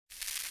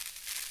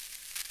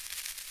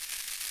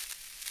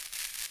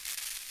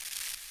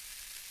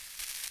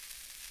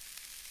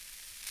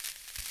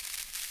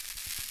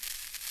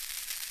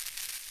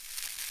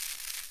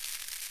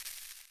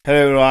Hello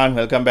everyone,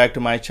 welcome back to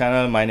my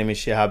channel. My name is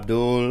Sheikh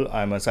Abdul.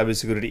 I'm a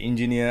cybersecurity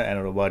engineer and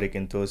a robotic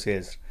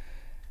enthusiast.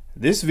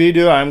 This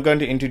video I'm going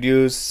to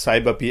introduce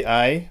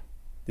CyberPi.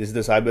 This is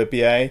the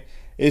CyberPi.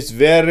 It's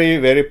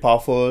very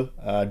powerful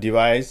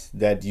device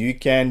that you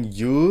can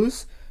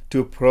use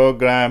to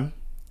program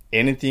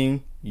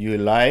anything you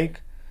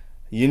like.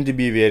 You need to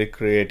be very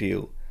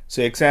creative.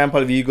 So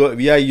example,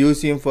 we are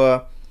using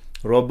for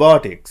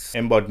robotics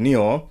mbot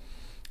Neo.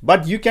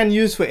 But you can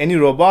use for any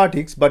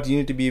robotics, but you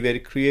need to be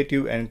very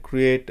creative and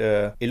create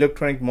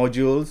electronic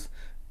modules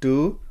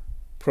to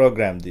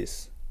program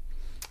this.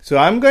 So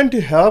I'm going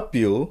to help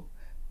you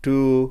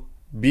to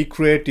be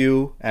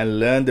creative and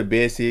learn the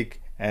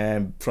basic,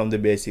 and from the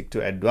basic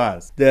to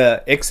advanced.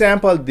 The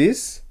example,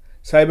 this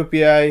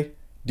CyberPi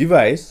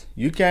device,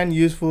 you can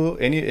use for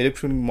any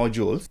electronic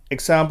modules.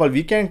 Example,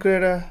 we can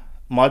create a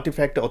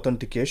multi-factor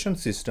authentication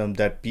system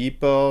that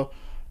people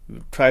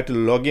try to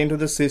log into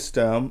the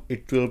system.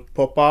 It will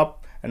pop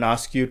up and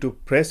ask you to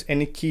press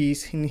any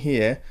keys in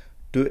here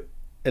to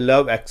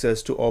allow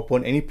access to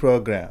open any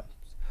programs.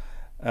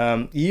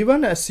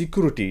 Even a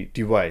security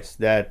device,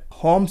 that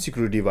home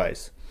security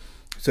device.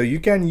 So you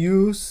can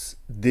use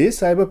this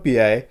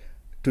CyberPi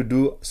to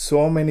do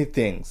so many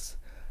things.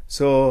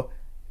 So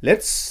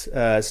let's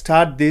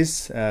start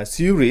this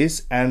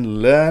series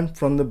and learn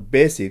from the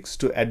basics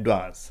to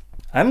advance.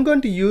 I'm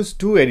going to use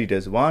two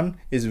editors. One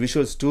is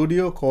Visual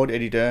Studio Code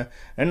Editor,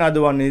 and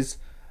another one is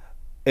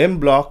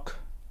mblox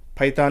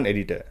Python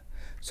editor.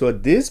 So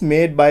this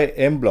made by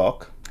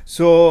mblox.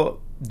 So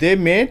they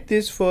made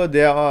this for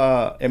their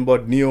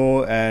mbot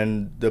Neo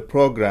and the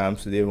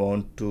programs they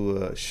want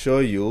to show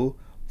you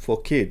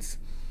for kids.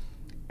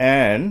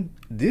 And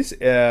this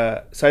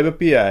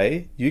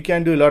CyberPi, you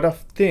can do a lot of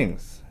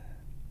things.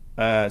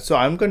 So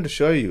I'm going to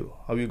show you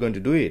how you're going to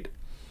do it.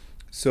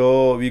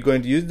 So we're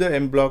going to use the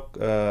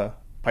mblox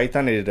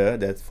Python editor,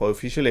 that's for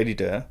official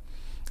editor,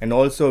 and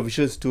also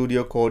Visual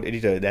Studio Code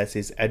Editor, that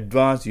is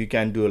advanced. You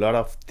can do a lot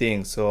of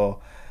things. So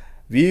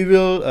we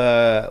will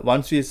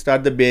once we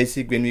start the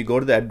basic, when we go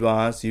to the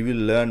advanced, you will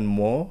learn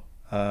more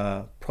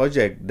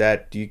project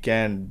that you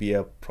can be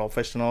a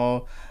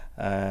professional.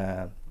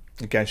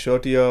 You can show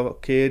to your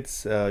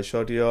kids,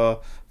 show to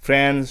your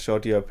friends, show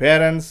to your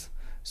parents.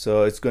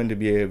 So it's going to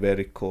be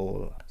very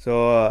cool.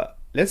 So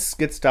let's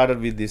get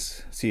started with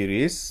this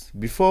series.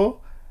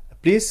 Before,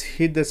 please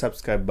hit the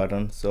subscribe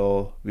button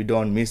so we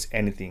don't miss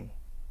anything.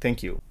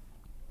 Thank you.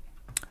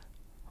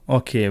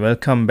 Okay,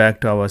 welcome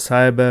back to our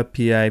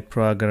CyberPi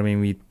Programming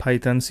with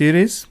Python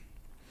series.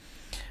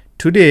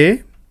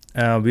 Today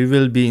we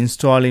will be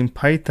installing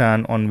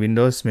Python on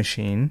Windows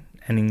machine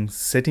and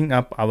setting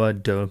up our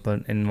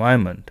development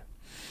environment.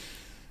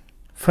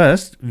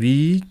 First,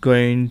 we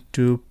going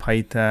to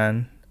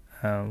Python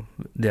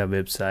their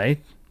website,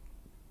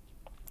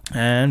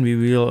 and we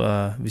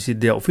will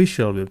visit their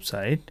official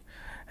website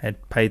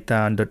at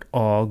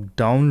python.org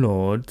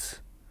downloads,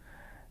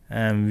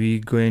 and we're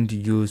going to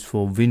use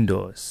for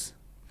Windows.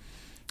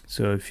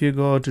 So if you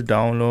go to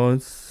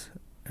downloads,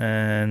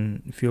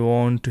 and if you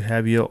want to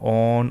have your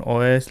own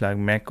OS like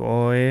Mac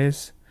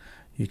OS,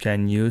 you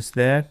can use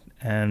that.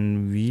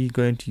 And we're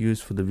going to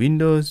use for the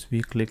Windows,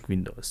 we click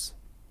Windows.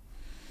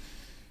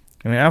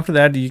 And after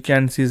that, you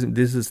can see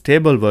this is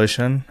stable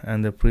version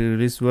and the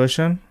pre-release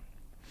version.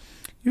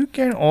 You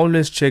can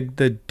always check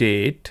the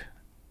date.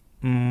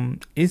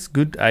 It's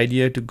good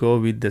idea to go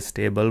with the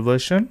stable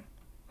version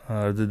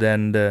rather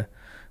than the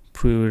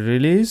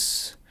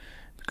pre-release,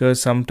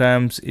 because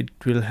sometimes it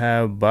will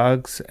have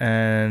bugs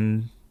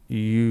and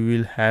you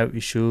will have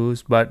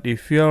issues. But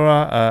if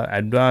you're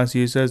advanced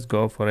users,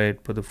 go for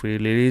it for the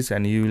pre-release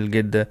and you will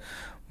get the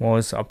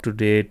most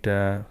up-to-date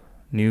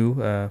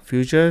new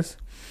features.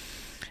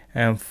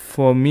 And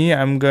for me,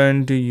 I'm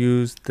going to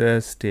use the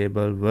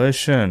stable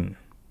version.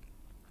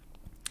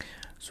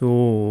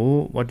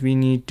 So what we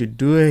need to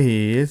do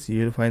is,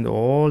 you'll find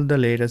all the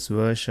latest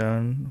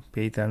version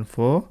Python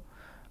for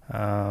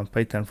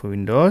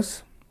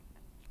Windows,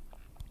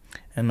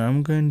 and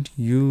I'm going to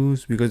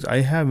use, because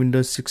I have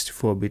Windows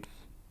 64-bit,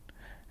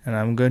 and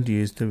I'm going to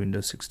use the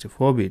Windows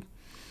 64-bit.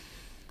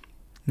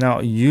 Now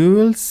you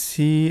will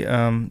see,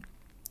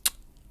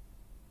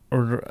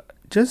 or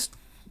just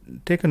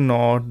take a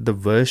note the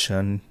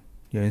version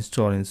you're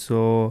installing.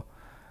 So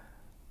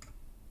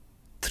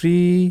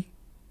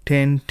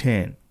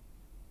 3.10.10.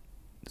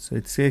 So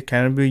it says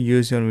can be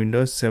used on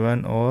Windows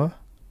 7 or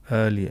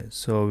earlier.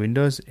 So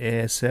Windows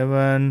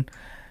 7,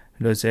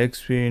 Windows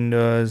XP,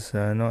 Windows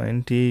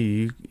NT.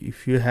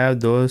 If you have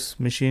those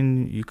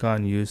machines, you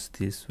can't use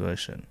this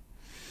version.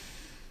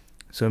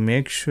 So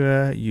make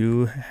sure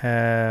you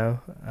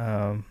have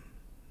the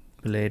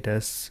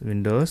latest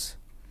Windows.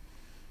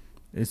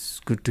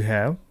 It's good to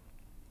have.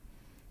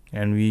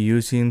 And we're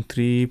using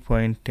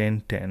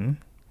 3.10.10.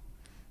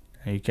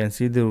 And you can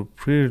see the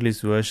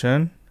pre-release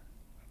version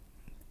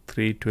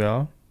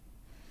 3.12.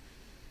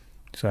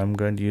 So I'm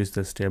going to use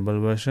the stable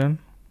version,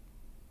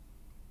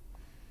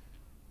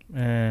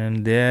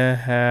 and they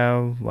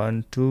have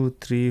 1, 2,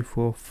 3,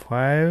 4,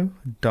 5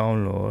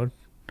 download,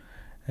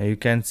 You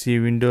can see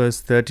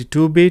Windows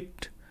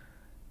 32-bit,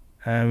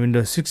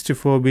 Windows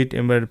 64-bit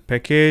embedded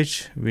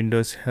package,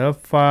 Windows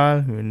help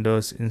file,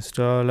 Windows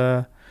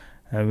installer,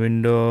 and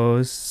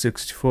Windows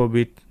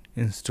 64-bit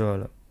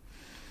installer.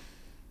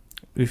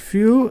 If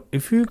you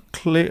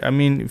click,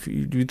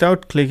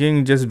 without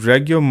clicking, just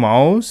drag your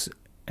mouse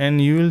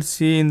and you will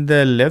see in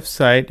the left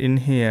side in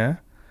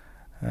here,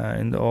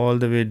 all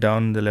the way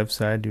down the left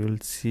side, you will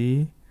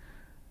see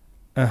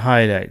a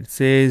highlight. It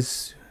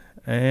says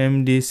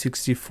AMD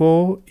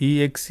 64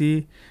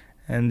 EXE,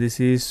 and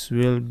this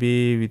will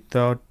be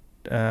without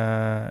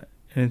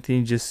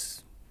anything,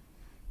 just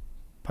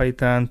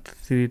Python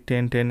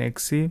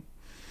 3.10.10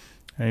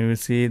 and you will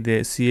see the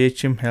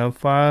CHM help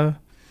file.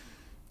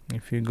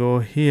 If you go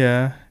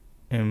here,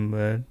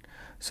 embed,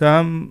 so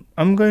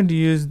I'm going to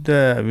use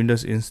the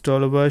Windows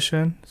installer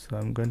version, so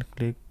I'm going to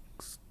click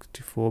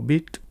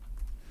 64-bit.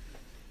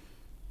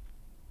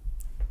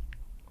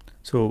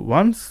 So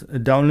once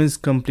download is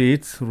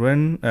complete,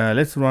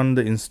 let's run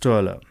the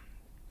installer.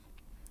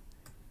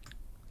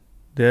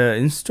 The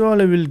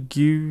installer will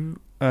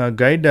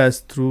guide us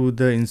through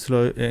the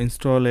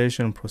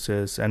installation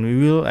process, and we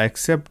will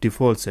accept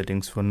default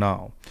settings for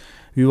now.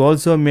 We will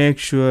also make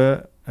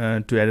sure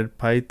to add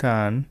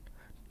Python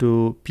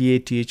to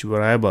PATH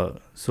variable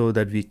so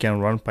that we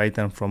can run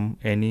Python from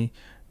any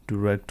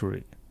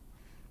directory.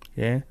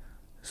 Okay,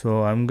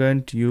 so I'm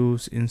going to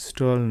use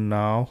install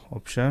now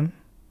option.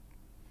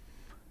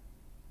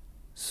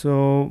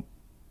 So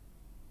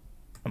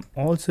I'm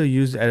also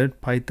added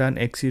Python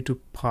exe to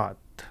path.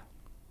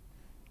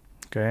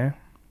 Okay,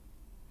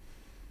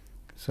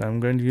 so I'm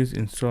going to use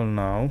install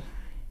now.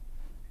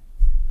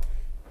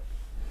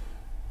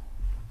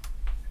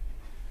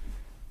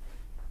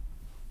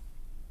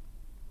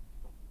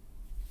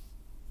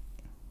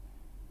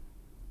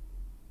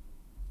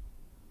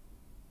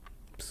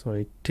 So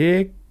it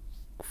takes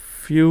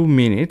few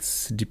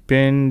minutes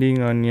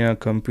depending on your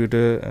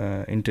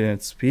computer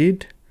internet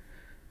speed.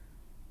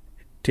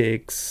 It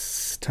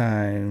takes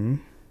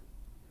time.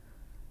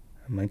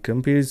 My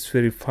computer is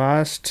very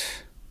fast,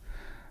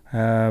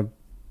 so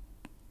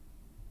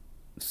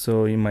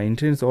my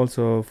internet is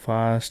also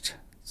fast,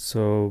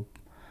 so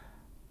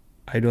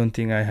I don't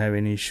think I have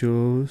any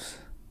issues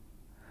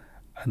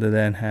other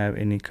than have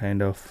any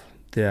kind of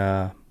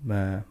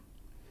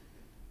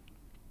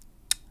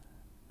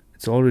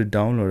it's already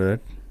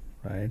downloaded,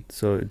 right?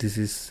 So this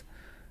is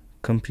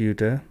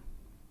computer.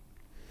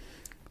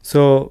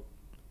 So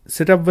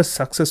setup was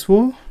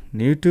successful.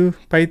 New to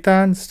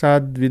Python,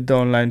 start with the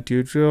online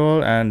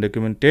tutorial and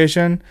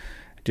documentation.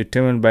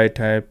 Determine by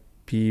type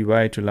py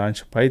to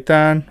launch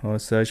Python, or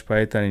search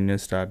Python in your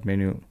start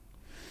menu.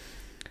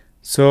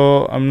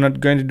 So I'm not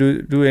going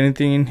to do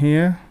anything in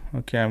here.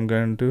 Okay, I'm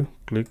going to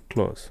click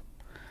close.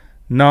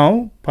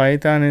 Now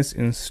Python is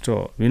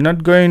installed. We're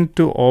not going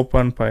to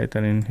open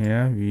Python in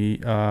here. We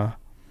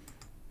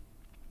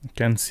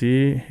can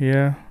see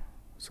here,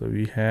 so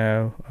we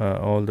have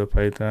all the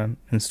Python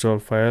install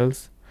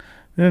files.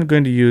 We're not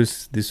going to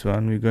use this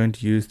one. We're going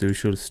to use the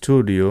Visual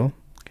Studio.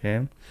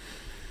 Okay,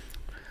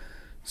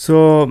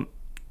 so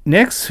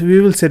next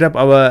we will set up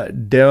our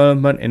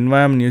development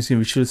environment using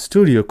Visual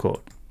Studio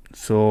Code.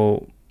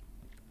 So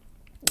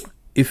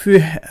if you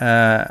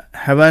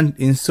haven't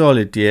installed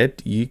it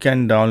yet, you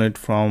can download it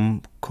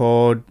from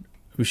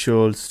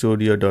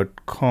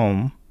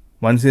codevisualstudio.com.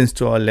 Once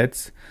installed,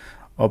 let's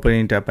open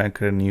it up and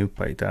create a new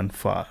Python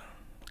file.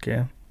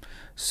 Okay,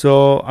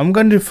 so I'm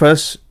going to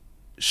first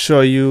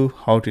show you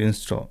how to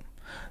install.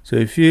 So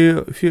if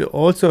you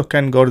also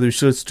can go to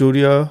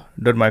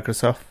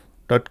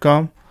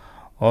visualstudio.microsoft.com,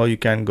 or you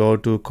can go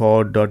to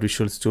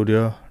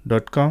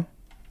code.visualstudio.com.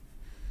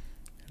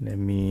 Let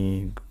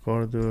me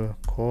go to the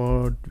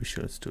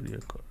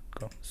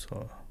codevisualstudio.com.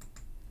 So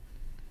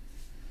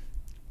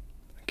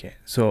okay,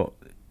 so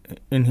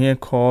in here,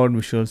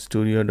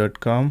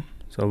 codevisualstudio.com.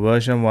 So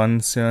version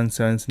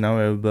 177 is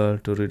now able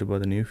to read about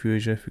the new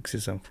feature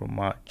fixes from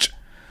March.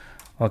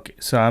 Okay,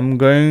 so I'm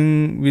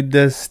going with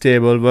the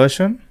stable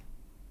version.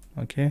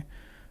 Okay,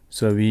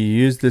 so we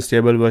use the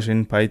stable version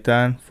in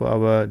Python for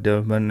our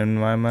development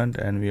environment,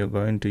 and we are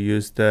going to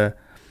use the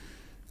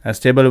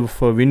stable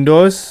for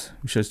Windows,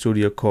 Visual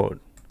Studio Code.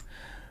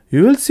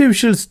 You will see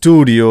Visual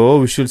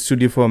Studio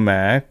for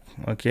Mac.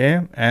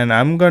 Okay, and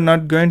I'm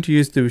not going to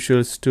use the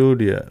Visual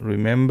Studio.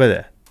 Remember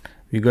that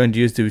we're going to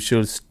use the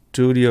Visual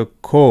Studio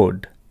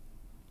Code.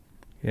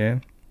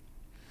 Okay,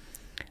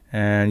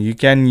 and you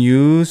can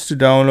use to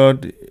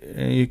download.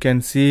 You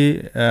can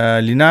see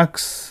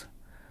Linux,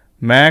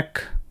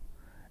 Mac,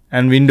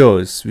 and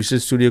Windows Visual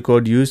Studio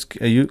Code. You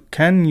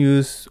can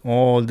use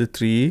all the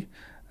three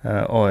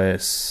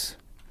OS.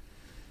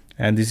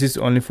 And this is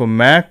only for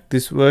Mac,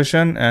 this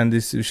version, and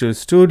this Visual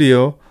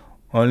Studio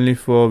only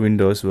for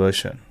Windows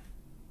version.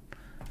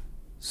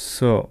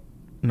 So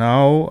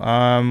now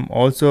I'm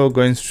also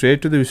going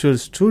straight to the Visual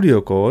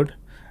Studio Code.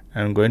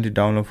 I'm going to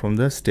download from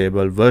the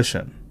stable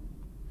version.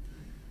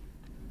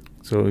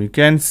 So you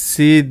can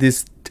see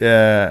this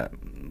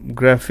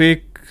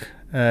graphic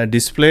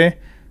display.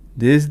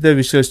 This is the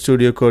Visual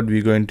Studio Code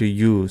we're going to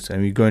use,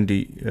 and we're going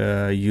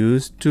to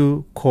use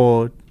to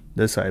code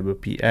the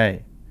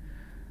CyberPi.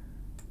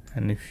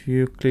 And if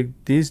you click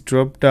this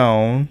drop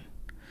down,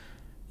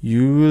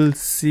 you will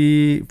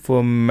see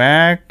for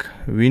Mac,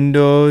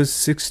 Windows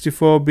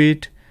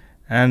 64-bit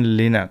and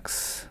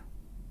Linux.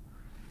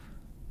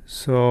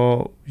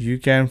 So you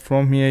can,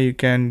 from here you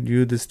can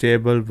use the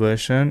stable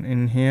version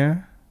in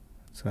here.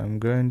 So I'm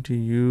going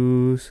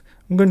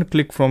to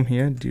click from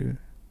here,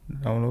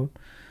 download.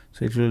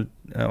 So it will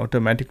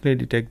automatically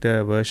detect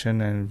the version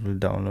and it will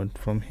download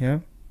from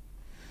here.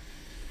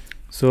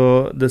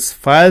 So this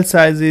file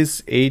size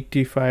is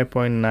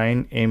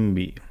 85.9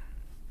 MB.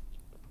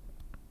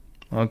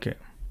 Okay,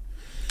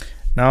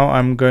 now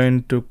I'm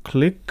going to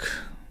click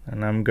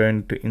and I'm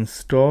going to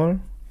install.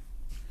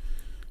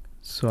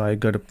 So I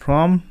got a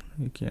prompt.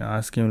 You can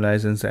ask him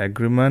license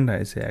agreement.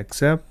 I say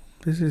accept.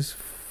 This is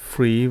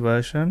free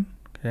version.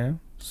 Okay,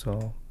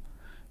 so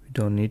we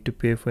don't need to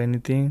pay for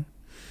anything.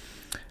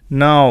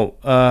 Now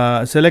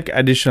select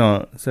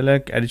additional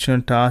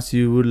tasks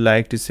you would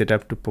like to set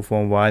up to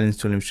perform while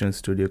installing Visual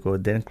Studio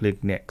Code. Then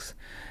click next.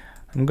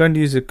 I'm going to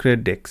use a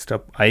create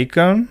desktop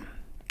icon,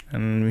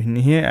 and in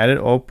here added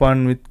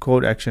open with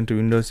code action to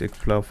Windows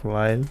Explorer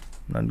file.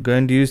 Not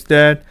going to use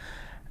that.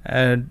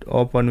 Add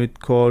open with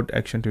code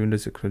action to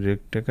Windows Explorer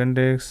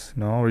context.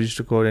 No.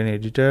 Register code in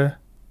editor.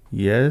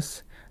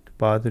 Yes. The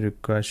path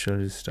required shall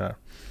restart.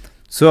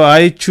 So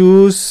I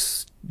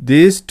choose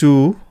these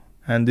two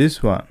and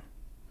this one.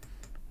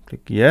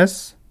 Click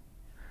yes.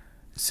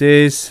 It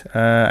says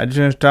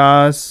additional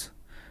tasks,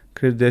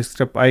 create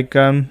desktop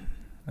icon,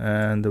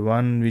 and the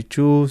one we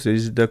choose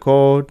is the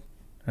code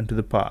and to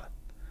the path,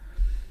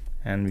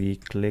 and we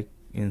click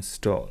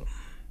install.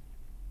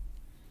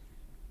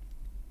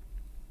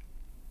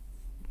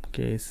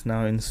 Okay, it's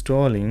now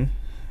installing.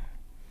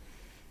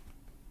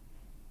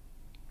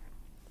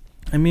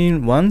 I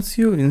mean, once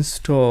you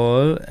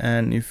install,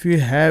 and if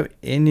you have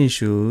any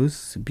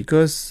issues,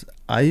 because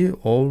I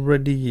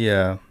already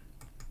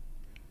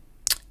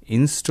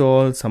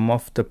install some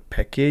of the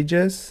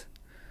packages,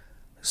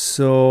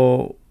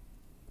 so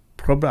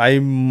probably I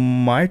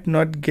might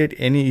not get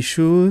any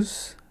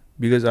issues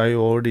because I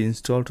already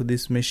installed to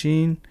this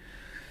machine.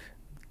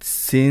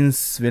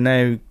 Since when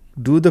I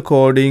do the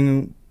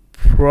coding,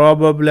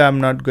 probably I'm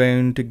not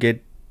going to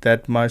get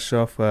that much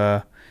of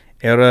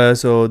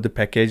errors or the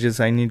packages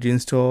I need to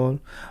install.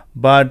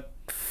 But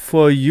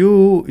for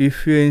you,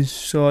 if you're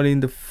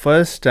installing the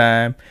first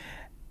time,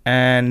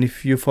 and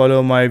if you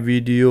follow my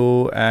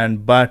video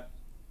but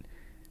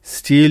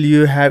still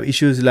you have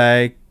issues,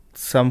 like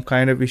some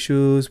kind of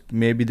issues,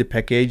 maybe the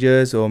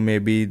packages, or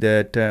maybe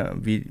that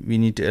we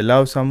need to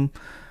allow some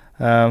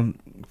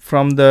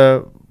from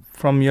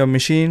your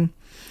machine,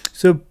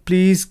 so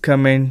please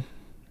comment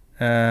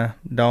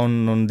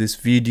down on this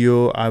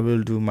video. I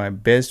will do my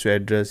best to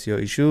address your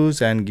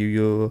issues and give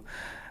you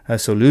a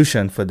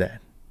solution for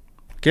that.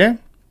 Okay,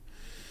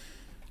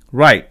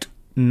 right.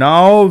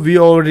 Now we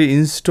already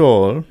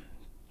install.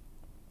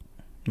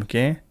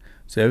 Okay,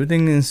 so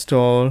everything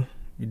installed,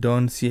 you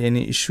don't see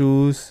any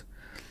issues,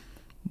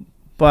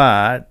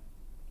 but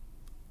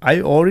I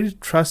already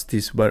trust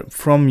this. But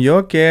from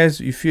your case,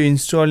 if you're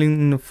installing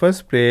in the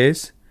first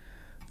place,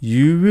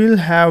 you will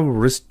have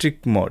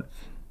restrict mode.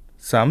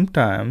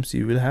 Sometimes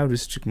you will have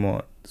restrict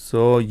mode,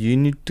 so you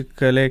need to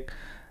collect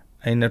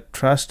in a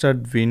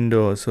trusted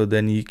window, so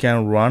then you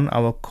can run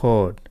our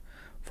code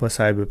for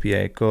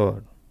CyberPi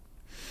code.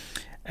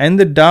 And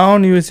the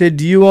down you will say,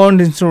 do you want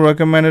to install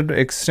recommended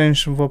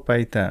extension for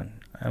Python?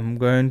 I'm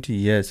going to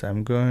yes.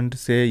 I'm going to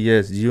say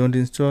yes. Do you want to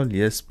install?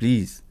 Yes,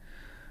 please.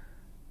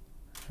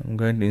 I'm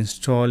going to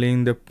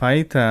installing the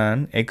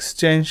Python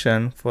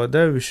extension for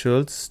the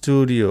Visual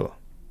Studio,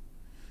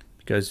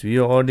 because we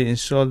already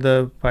installed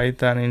the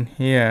Python in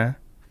here,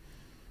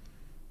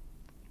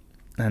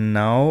 and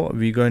now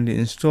we're going to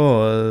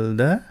install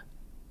the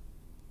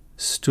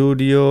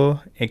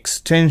Studio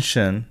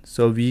extension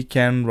so we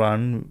can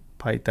run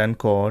Python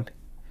code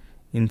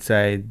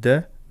inside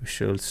the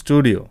Visual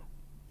Studio.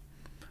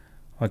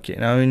 Okay,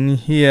 now in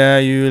here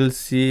you will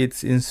see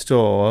it's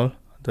install.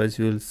 Otherwise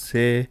you will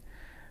say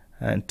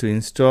to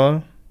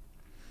install,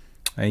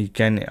 and you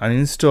can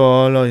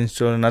uninstall or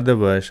install another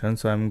version.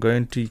 So I'm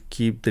going to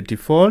keep the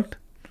default.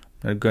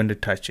 I'm not going to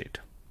touch it.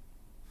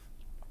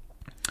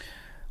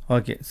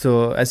 Okay,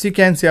 so as you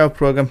can see, our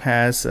program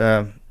has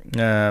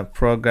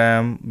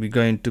program. We're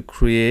going to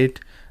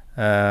create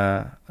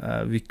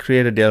we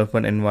create a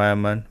development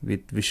environment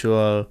with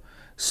Visual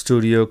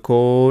Studio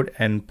Code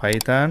and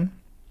Python,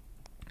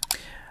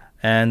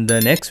 and the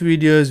next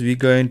videos we're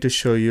going to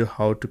show you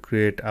how to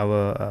create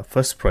our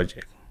first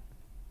project.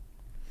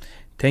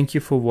 Thank you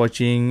for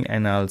watching,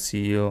 and I'll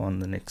see you on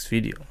the next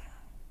video.